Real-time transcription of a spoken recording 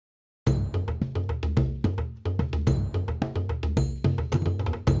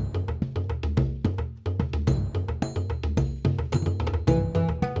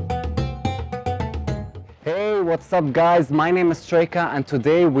Hey, what's up guys? My name is Treka and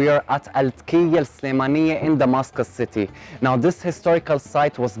today we are at Al-Tekkiye السليمانية in Damascus city. Now this historical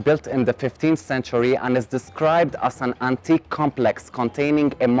site was built in the 15th century and is described as an antique complex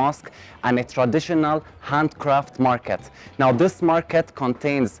containing a mosque and a traditional handcraft market. Now this market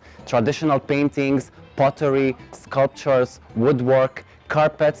contains traditional paintings, pottery, sculptures, woodwork,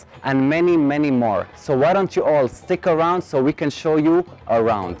 carpets and many more. So why don't you all stick around so we can show you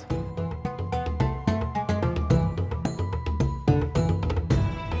around.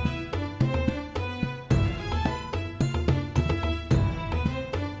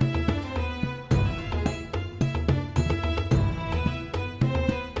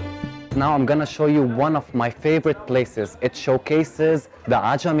 Now I'm gonna show you one of my favorite places. It showcases the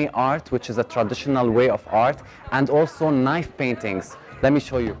Ajami art, which is a traditional way of art, and also knife paintings. Let me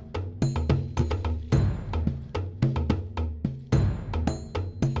show you.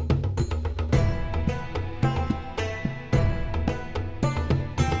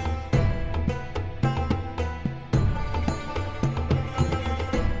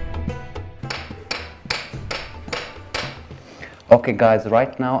 Okay guys,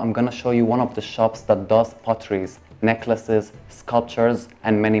 right now I'm gonna show you one of the shops that does potteries, necklaces, sculptures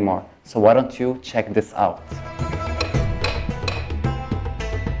and many more. So why don't you check this out.